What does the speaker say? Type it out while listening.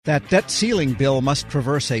That debt ceiling bill must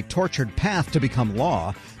traverse a tortured path to become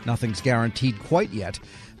law. Nothing's guaranteed quite yet.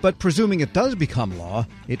 But presuming it does become law,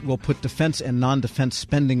 it will put defense and non-defense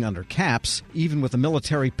spending under caps, even with a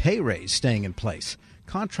military pay raise staying in place.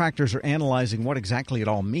 Contractors are analyzing what exactly it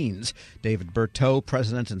all means. David Berteau,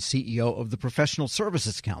 president and CEO of the Professional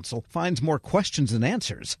Services Council, finds more questions than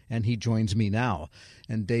answers, and he joins me now.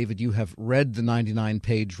 And David, you have read the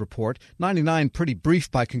 99-page report. 99 pretty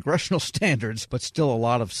brief by congressional standards, but still a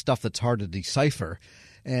lot of stuff that's hard to decipher.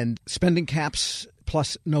 And spending caps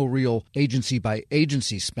plus no real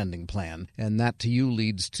agency-by-agency spending plan. And that, to you,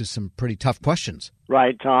 leads to some pretty tough questions.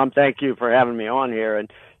 Right, Tom. Thank you for having me on here.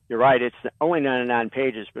 And you're right, it's only 99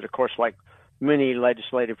 pages, but of course, like many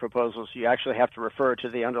legislative proposals, you actually have to refer to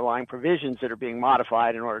the underlying provisions that are being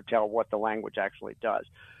modified in order to tell what the language actually does.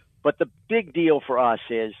 But the big deal for us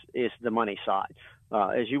is the money side.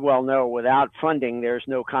 As you well know, without funding, there's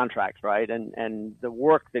no contract, right? And the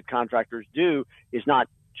work that contractors do is not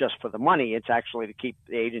just for the money. It's actually to keep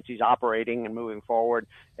the agencies operating and moving forward,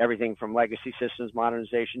 everything from legacy systems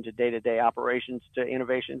modernization to day-to-day operations to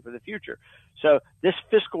innovation for the future. So this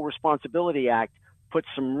Fiscal Responsibility Act puts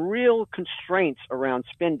some real constraints around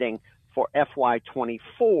spending for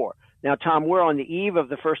FY24. Now, Tom, we're on the eve of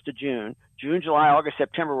the 1st of June. June, July, August,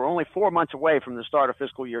 September, we're only 4 months away from the start of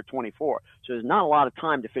fiscal year 24. So there's not a lot of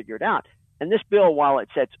time to figure it out. And this bill, while it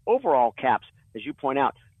sets overall caps, as you point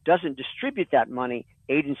out, doesn't distribute that money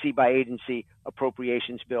agency by agency,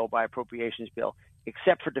 appropriations bill by appropriations bill,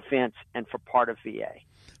 except for defense and for part of VA.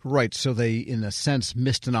 Right. So they, in a sense,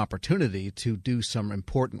 missed an opportunity to do some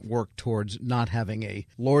important work towards not having a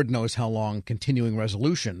Lord knows how long continuing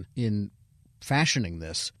resolution in fashioning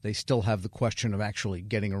this. They still have the question of actually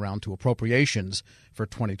getting around to appropriations for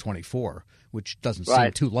 2024, which doesn't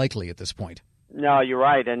seem too likely at this point. No, you're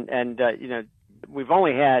right. And we've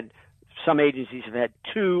only had some agencies have had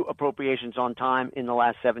 2 appropriations on time in the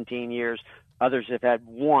last 17 years. Others have had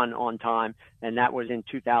 1 on time, and that was in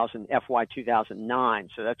FY 2009.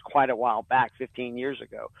 So that's quite a while back, 15 years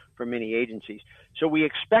ago for many agencies. So we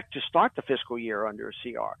expect to start the fiscal year under a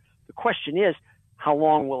CR. The question is, how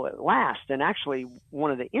long will it last? And actually,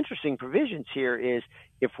 one of the interesting provisions here is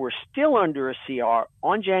if we're still under a CR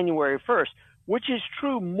on January 1st, which is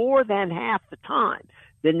true more than half the time,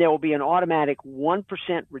 then there will be an automatic 1%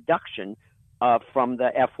 reduction from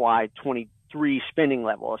the FY23 spending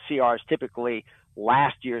level. A CR is typically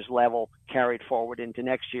last year's level carried forward into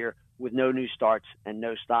next year with no new starts and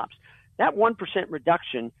no stops. That 1%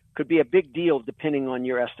 reduction could be a big deal depending on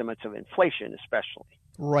your estimates of inflation, especially.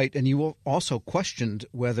 Right, and you also questioned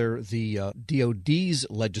whether the DOD's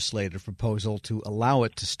legislative proposal to allow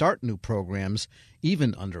it to start new programs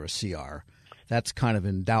even under a CR, that's kind of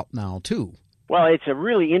in doubt now, too. Well, it's a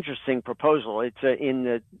really interesting proposal. It's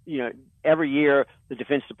every year the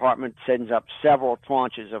Defense Department sends up several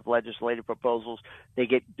tranches of legislative proposals. They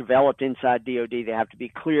get developed inside DOD. They have to be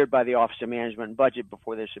cleared by the Office of Management and Budget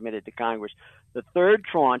before they're submitted to Congress. The third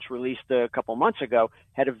tranche, released a couple months ago,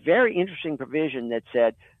 had a very interesting provision that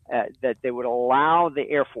said that they would allow the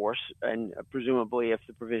Air Force, and presumably if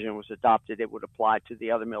the provision was adopted, it would apply to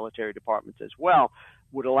the other military departments as well,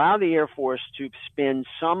 would allow the Air Force to spend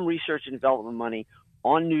some research and development money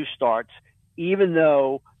on new starts, even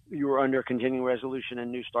though you were under continuing resolution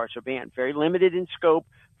and new starts are banned. Very limited in scope,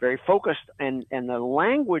 very focused, and the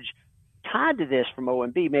language tied to this from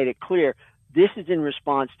OMB made it clear this is in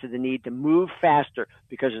response to the need to move faster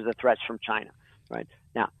because of the threats from China, right?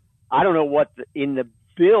 Now, I don't know what in the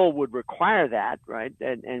bill would require that, right,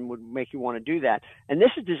 and would make you want to do that. And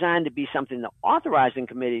this is designed to be something the authorizing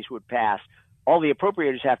committees would pass. All the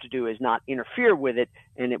appropriators have to do is not interfere with it,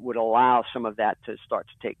 and it would allow some of that to start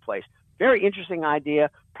to take place. Very interesting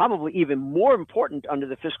idea, probably even more important under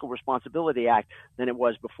the Fiscal Responsibility Act than it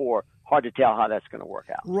was before. Hard to tell how that's going to work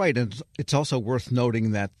out. Right, and it's also worth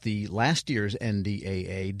noting that the last year's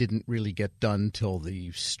NDAA didn't really get done till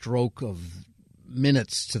the stroke of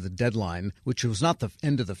minutes to the deadline, which was not the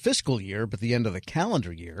end of the fiscal year, but the end of the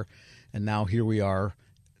calendar year. And now here we are,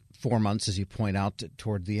 4 months, as you point out,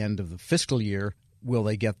 toward the end of the fiscal year. Will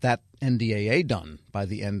they get that NDAA done by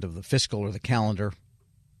the end of the fiscal or the calendar?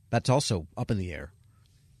 That's also up in the air.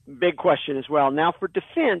 Big question as well. Now, for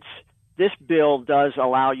defense, this bill does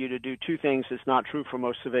allow you to do 2 things that's not true for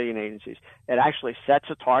most civilian agencies. It actually sets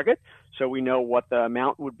a target, so we know what the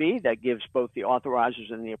amount would be. That gives both the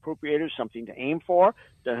authorizers and the appropriators something to aim for.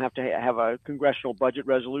 Don't have to have a congressional budget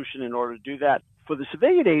resolution in order to do that. For the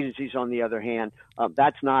civilian agencies, on the other hand,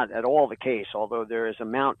 that's not at all the case, although there is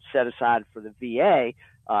amount set aside for the VA.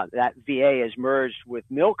 That VA is merged with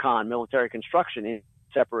MILCON, military construction, in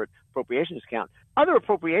separate appropriations account. Other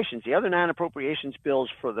appropriations, the other non-appropriations bills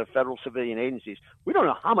for the federal civilian agencies, we don't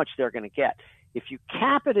know how much they're going to get. If you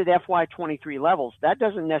cap it at FY23 levels, that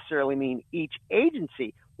doesn't necessarily mean each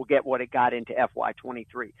agency will get what it got into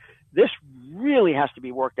FY23. This really has to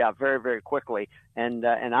be worked out very, very quickly, and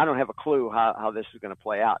I don't have a clue how this is going to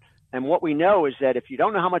play out. And what we know is that if you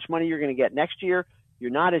don't know how much money you're going to get next year, you're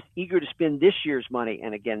not as eager to spend this year's money.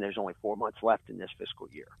 And again, there's only 4 months left in this fiscal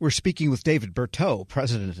year. We're speaking with David Berteau,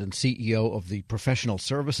 President and CEO of the Professional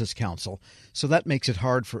Services Council. So that makes it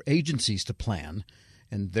hard for agencies to plan,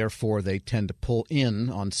 and therefore they tend to pull in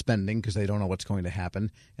on spending because they don't know what's going to happen.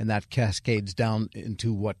 And that cascades down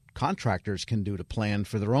into what contractors can do to plan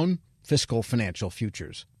for their own fiscal financial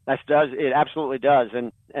futures. It absolutely does.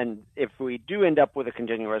 And if we do end up with a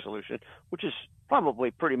continuing resolution, which is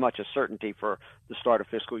probably pretty much a certainty for the start of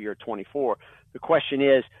fiscal year 24, the question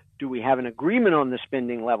is, do we have an agreement on the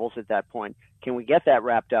spending levels at that point? Can we get that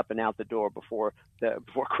wrapped up and out the door before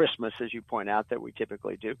Christmas, as you point out, that we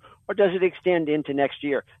typically do? Or does it extend into next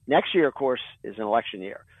year? Next year, of course, is an election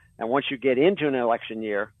year. And once you get into an election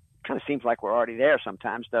year, kind of seems like we're already there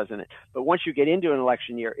sometimes, doesn't it? But once you get into an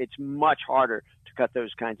election year, it's much harder to cut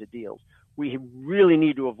those kinds of deals. We really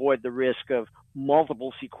need to avoid the risk of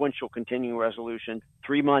multiple sequential continuing resolution,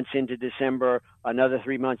 3 months into December, another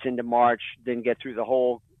 3 months into March, then get through the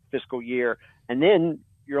whole fiscal year. And then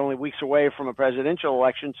you're only weeks away from a presidential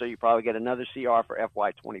election, so you probably get another CR for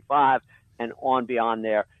FY25 and on beyond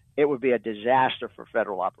there. It would be a disaster for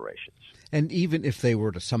federal operations. And even if they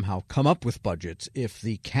were to somehow come up with budgets, if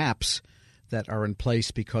the caps that are in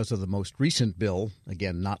place because of the most recent bill,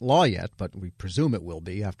 again, not law yet, but we presume it will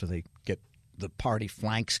be after they get the party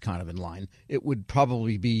flanks kind of in line, it would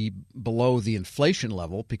probably be below the inflation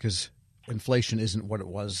level because inflation isn't what it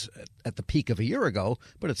was at the peak of a year ago,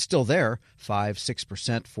 but it's still there, 5,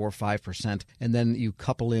 6%, 4, 5%. And then you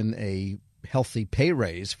couple in a healthy pay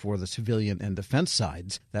raise for the civilian and defense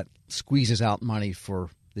sides that squeezes out money for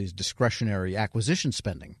these discretionary acquisition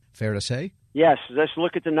spending. Fair to say? Yes, let's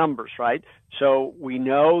look at the numbers, right? So we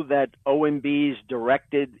know that OMB's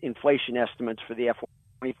directed inflation estimates for the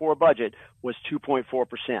FY24 budget was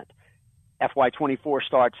 2.4%. FY24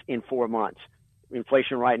 starts in 4 months.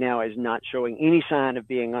 Inflation right now is not showing any sign of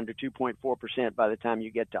being under 2.4% by the time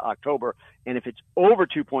you get to October. And if it's over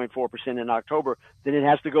 2.4% in October, then it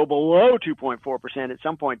has to go below 2.4% at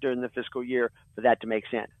some point during the fiscal year for that to make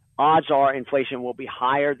sense. Odds are inflation will be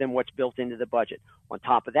higher than what's built into the budget. On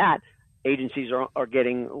top of that, agencies are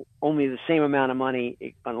getting only the same amount of money,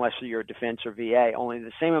 unless you're defense or VA, only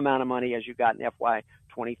the same amount of money as you got in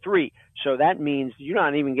FY23. So that means you're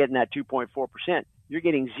not even getting that 2.4%. You're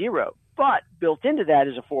getting zero. But built into that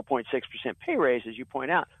is a 4.6% pay raise, as you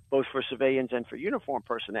point out, both for civilians and for uniformed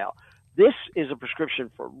personnel. This is a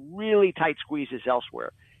prescription for really tight squeezes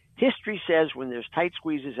elsewhere. History says when there's tight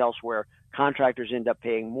squeezes elsewhere, contractors end up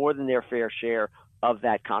paying more than their fair share of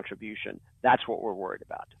that contribution. That's what we're worried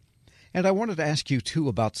about. And I wanted to ask you, too,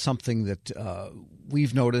 about something that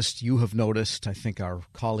we've noticed, you have noticed. I think our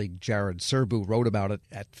colleague Jared Serbu wrote about it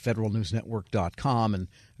at federalnewsnetwork.com, and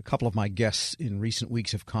a couple of my guests in recent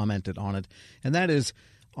weeks have commented on it. And that is,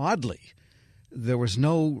 oddly, there was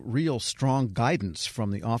no real strong guidance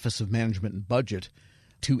from the Office of Management and Budget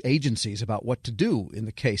to agencies about what to do in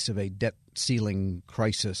the case of a debt ceiling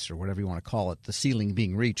crisis or whatever you want to call it, the ceiling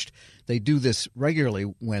being reached. They do this regularly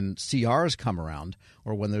when CRs come around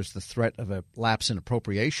or when there's the threat of a lapse in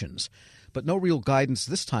appropriations, but no real guidance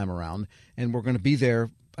this time around, and we're going to be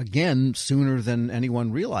there again sooner than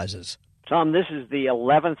anyone realizes. Tom, this is the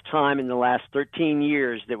 11th time in the last 13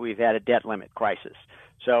 years that we've had a debt limit crisis.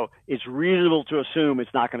 So it's reasonable to assume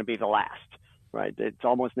it's not going to be the last. Right, it's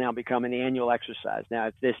almost now become an annual exercise. Now,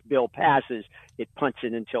 if this bill passes, it punts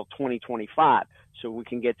it until 2025, so we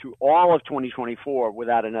can get through all of 2024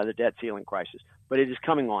 without another debt ceiling crisis. But it is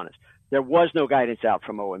coming on us. There was no guidance out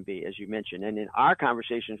from OMB, as you mentioned, and in our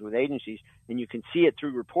conversations with agencies, and you can see it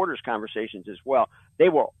through reporters' conversations as well, they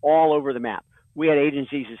were all over the map. We had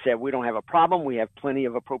agencies that said, we don't have a problem, we have plenty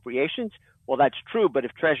of appropriations. Well, that's true, but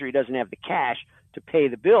if Treasury doesn't have the cash to pay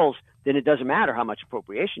the bills, then it doesn't matter how much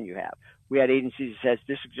appropriation you have. We had agencies that says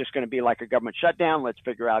this is just going to be like a government shutdown. Let's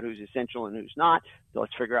figure out who's essential and who's not.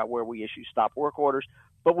 Let's figure out where we issue stop work orders.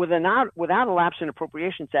 But without a lapse in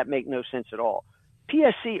appropriations, that make no sense at all.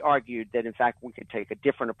 PSC argued that, in fact, we could take a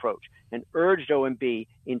different approach and urged OMB,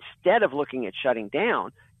 instead of looking at shutting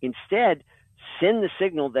down, instead send the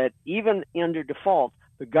signal that even under default,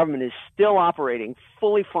 the government is still operating,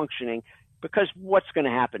 fully functioning, because what's going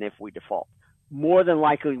to happen if we default? More than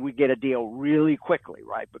likely we get a deal really quickly,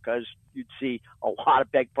 right? Because you'd see a lot of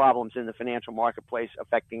big problems in the financial marketplace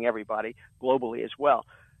affecting everybody globally as well.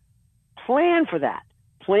 plan for that.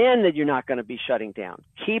 Plan that you're not going to be shutting down.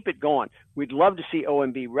 Keep it going. We'd love to see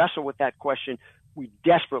OMB wrestle with that question. We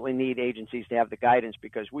desperately need agencies to have the guidance,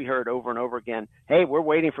 because we heard over and over again, hey, we're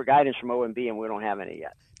waiting for guidance from OMB and we don't have any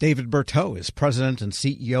yet. David Berteau is president and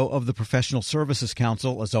CEO of the Professional Services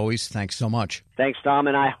Council. As always, thanks so much. Thanks, Tom,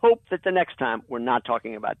 and I hope that the next time we're not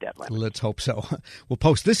talking about debt limits. Let's hope so. We'll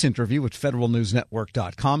post this interview at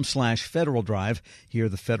federalnewsnetwork.com/Federal Drive. Hear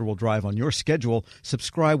the Federal Drive on your schedule.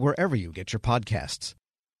 Subscribe wherever you get your podcasts.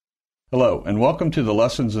 Hello, and welcome to the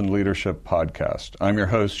Lessons in Leadership podcast. I'm your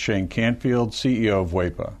host, Shane Canfield, CEO of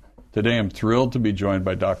WEPA. Today I'm thrilled to be joined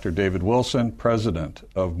by Dr. David Wilson, president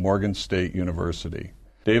of Morgan State University.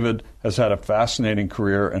 David has had a fascinating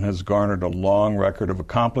career and has garnered a long record of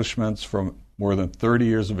accomplishments from more than 30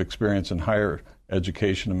 years of experience in higher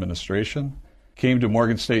education administration. Came to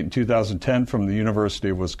Morgan State in 2010 from the University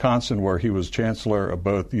of Wisconsin, where he was chancellor of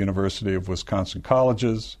both the University of Wisconsin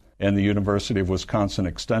Colleges and the University of Wisconsin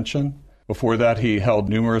Extension. Before that, he held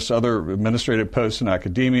numerous other administrative posts in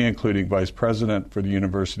academia, including vice president for the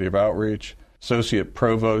University of Outreach, associate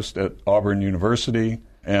provost at Auburn University,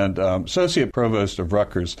 and associate provost of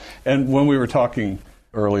Rutgers. And when we were talking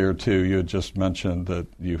earlier, too, you had just mentioned that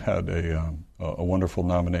you had a wonderful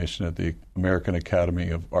nomination at the American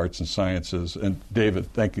Academy of Arts and Sciences. And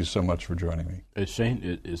David, thank you so much for joining me. Shane,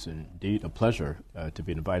 it is indeed a pleasure to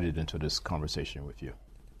be invited into this conversation with you.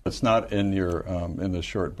 It's not in your in the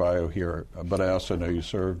short bio here, but I also know you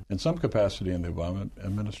served in some capacity in the Obama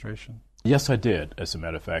administration. Yes, I did, as a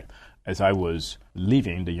matter of fact. As I was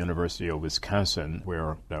leaving the University of Wisconsin,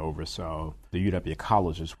 where I oversaw the UW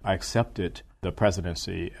colleges, I accepted the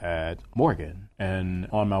presidency at Morgan. And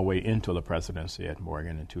on my way into the presidency at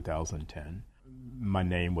Morgan in 2010, my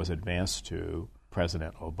name was advanced to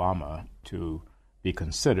President Obama to be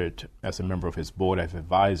considered as a member of his board of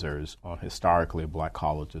advisors on historically black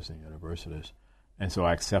colleges and universities. And so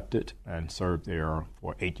I accepted and served there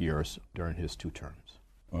for 8 years during his 2 terms.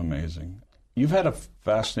 Amazing. You've had a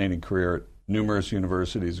fascinating career at numerous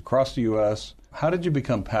universities across the U.S. How did you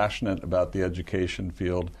become passionate about the education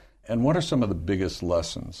field, and what are some of the biggest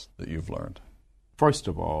lessons that you've learned? First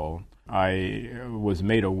of all, I was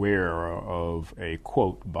made aware of a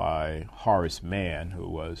quote by Horace Mann, who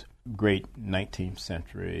was a great 19th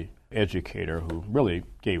century educator who really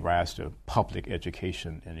gave rise to public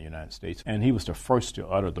education in the United States. And he was the first to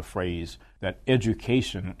utter the phrase that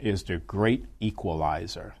education is the great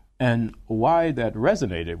equalizer. And why that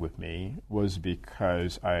resonated with me was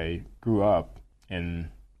because I grew up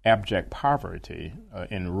in abject poverty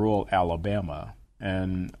in rural Alabama,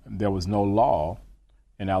 and there was no law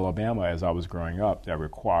in Alabama as I was growing up that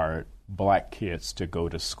required black kids to go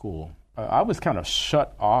to school. I was kind of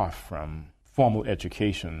shut off from formal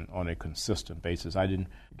education on a consistent basis. I didn't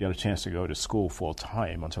get a chance to go to school full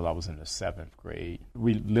time until I was in the 7th grade.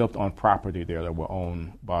 We lived on property there that were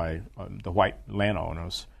owned by the white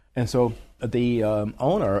landowners. And so the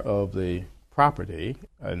owner of the property,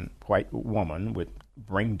 a white woman, would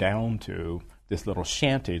bring down to this little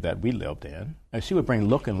shanty that we lived in, and she would bring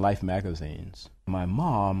Look and Life magazines. My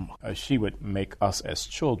mom, she would make us as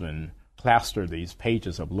children plaster these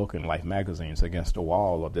pages of Look and Life magazines against the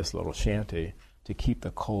wall of this little shanty to keep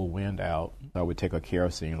the cold wind out. I would take a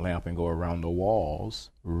kerosene lamp and go around the walls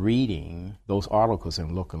reading those articles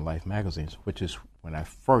in Look and Life magazines, which is when I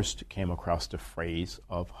first came across the phrase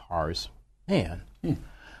of Horace Mann.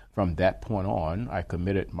 From that point on, I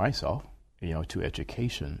committed myself, to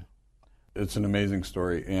education. It's an amazing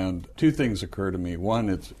story, and 2 things occur to me. One,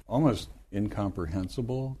 it's almost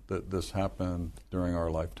incomprehensible that this happened during our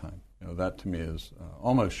lifetime. That to me is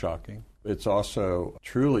almost shocking. It's also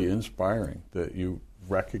truly inspiring that you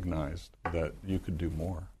recognized that you could do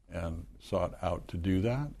more and sought out to do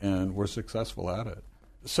that, and were successful at it.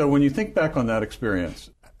 So when you think back on that experience,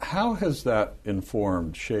 how has that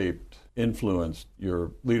informed, shaped, influenced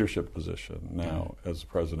your leadership position now as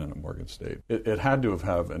president of Morgan State? It had to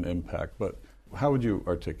have an impact, but how would you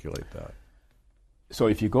articulate that? So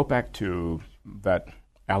if you go back to that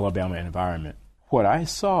Alabama environment, what I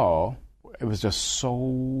saw, it was just so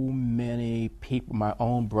many people, my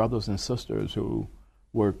own brothers and sisters, who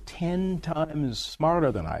were 10 times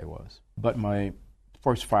smarter than I was. But my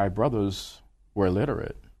first 5 brothers were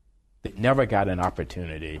illiterate. They never got an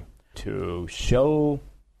opportunity to show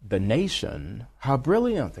the nation how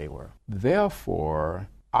brilliant they were. Therefore,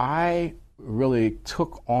 I really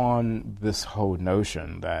took on this whole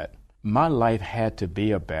notion that my life had to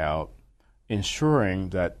be about ensuring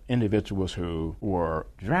that individuals who were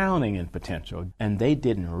drowning in potential and they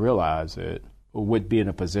didn't realize it would be in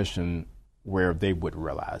a position where they would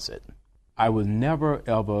realize it. I was never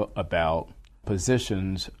ever about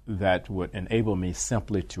positions that would enable me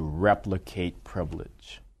simply to replicate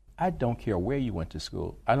privilege. I don't care where you went to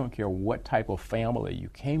school. I don't care what type of family you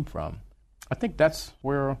came from. I think that's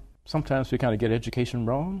where sometimes we kind of get education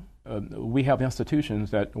wrong. We have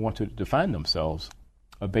institutions that want to define themselves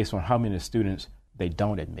based on how many students they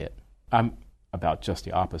don't admit. I'm about just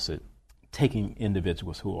the opposite, taking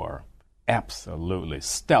individuals who are absolutely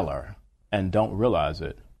stellar and don't realize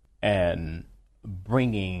it and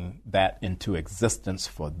bringing that into existence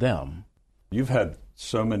for them. You've had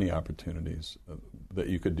so many opportunities that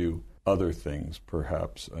you could do other things,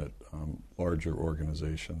 perhaps at larger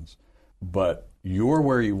organizations, but you're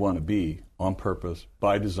where you want to be on purpose,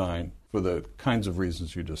 by design, for the kinds of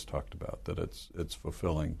reasons you just talked about, that it's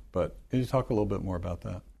fulfilling. But can you talk a little bit more about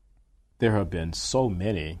that? There have been so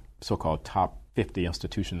many so-called top 50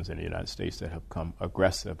 institutions in the United States that have come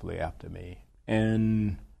aggressively after me.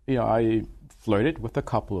 And, I flirted with a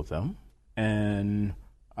couple of them, and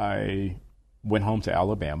I went home to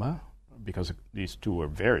Alabama because these two were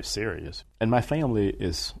very serious. And my family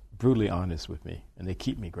is brutally honest with me, and they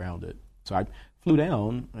keep me grounded. So I flew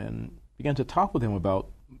down and began to talk with them about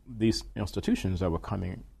these institutions that were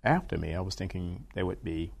coming after me. I was thinking they would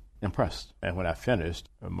be impressed. And when I finished,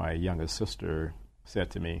 my youngest sister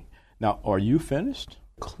said to me, "Now, are you finished?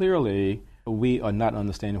 Clearly, we are not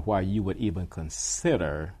understanding why you would even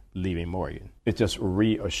consider leaving Morgan." It just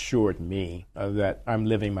reassured me that I'm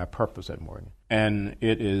living my purpose at Morgan. And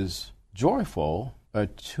it is joyful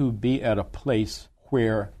to be at a place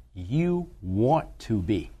where you want to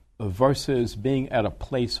be versus being at a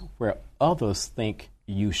place where others think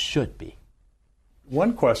you should be.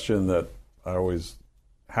 One question that I always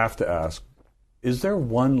have to ask, is there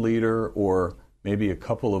one leader or maybe a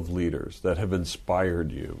couple of leaders that have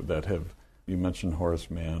inspired you, you mentioned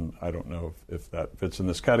Horace Mann, I don't know if that fits in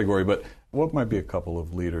this category, but what might be a couple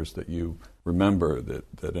of leaders that you remember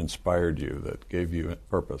that inspired you, that gave you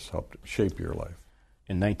purpose, helped shape your life?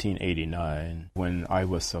 In 1989, when I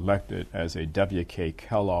was selected as a W.K.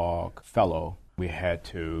 Kellogg Fellow, we had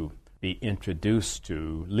to be introduced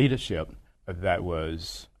to leadership that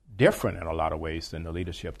was different in a lot of ways than the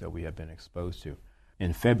leadership that we had been exposed to.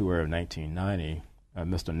 In February of 1990,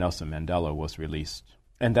 Mr. Nelson Mandela was released.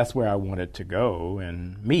 And that's where I wanted to go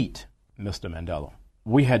and meet Mr. Mandela.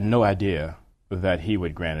 We had no idea that he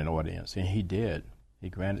would grant an audience, and he did. He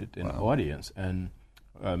granted an audience, and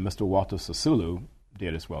Mr. Walter Sisulu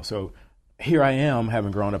did as well. So here I am,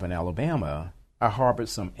 having grown up in Alabama. I harbored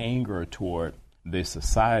some anger toward the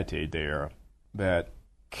society there that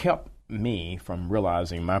kept me from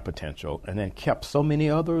realizing my potential, and then kept so many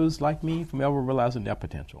others like me from ever realizing their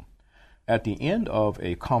potential. At the end of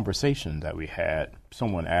a conversation that we had,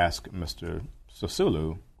 someone asked Mr.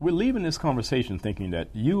 Sisulu, "We're leaving this conversation thinking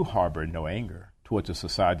that you harbor no anger towards a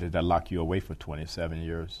society that locked you away for 27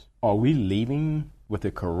 years. Are we leaving with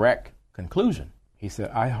the correct conclusion?" He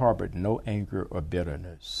said, "I harbored no anger or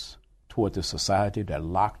bitterness towards a society that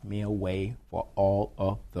locked me away for all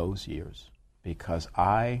of those years, because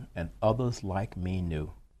I and others like me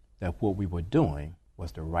knew that what we were doing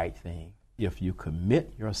was the right thing. If you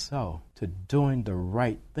commit yourself to doing the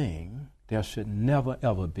right thing, there should never,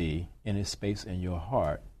 ever be any space in your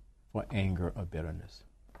heart for anger or bitterness."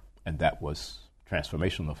 And that was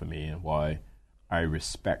transformational for me, and why I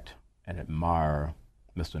respect and admire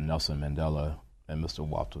Mr. Nelson Mandela and Mr.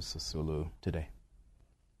 Walter Sisulu today.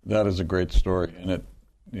 That is a great story, and it,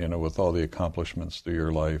 with all the accomplishments through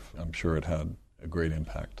your life, I'm sure it had a great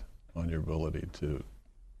impact on your ability to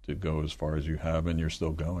go as far as you have, and you're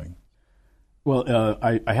still going. Well,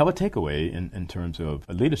 I have a takeaway in terms of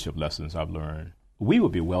leadership lessons I've learned. We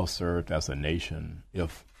would be well served as a nation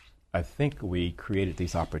if I think we created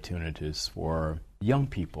these opportunities for young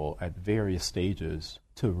people at various stages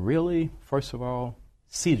to really, first of all,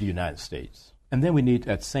 see the United States. And then we need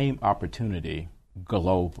that same opportunity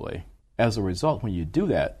globally. As a result, when you do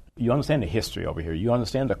that, you understand the history over here, you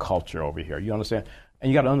understand the culture over here, and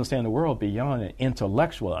you got to understand the world beyond an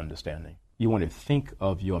intellectual understanding. You want to think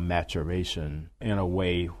of your maturation in a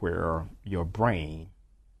way where your brain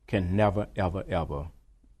can never, ever, ever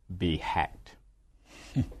be hacked.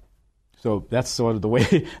 So that's sort of the way.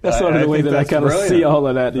 That I kind of see all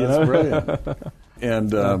of that. That's brilliant.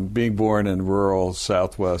 And being born in rural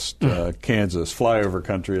Southwest Kansas, flyover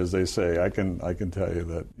country, as they say, I can tell you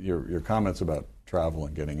that your comments about travel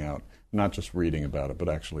and getting out, not just reading about it, but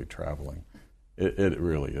actually traveling, it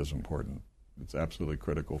really is important. It's absolutely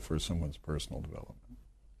critical for someone's personal development.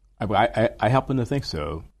 I happen to think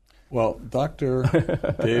so. Well, Dr.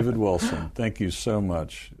 David Wilson, thank you so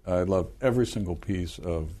much. I love every single piece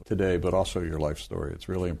of today, but also your life story. It's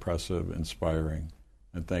really impressive, inspiring,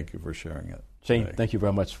 and thank you for sharing it. Shane, today. thank you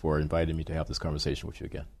very much for inviting me to have this conversation with you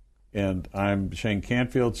again. And I'm Shane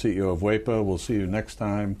Canfield, CEO of WEPA. We'll see you next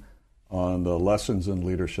time on the Lessons in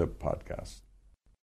Leadership podcast.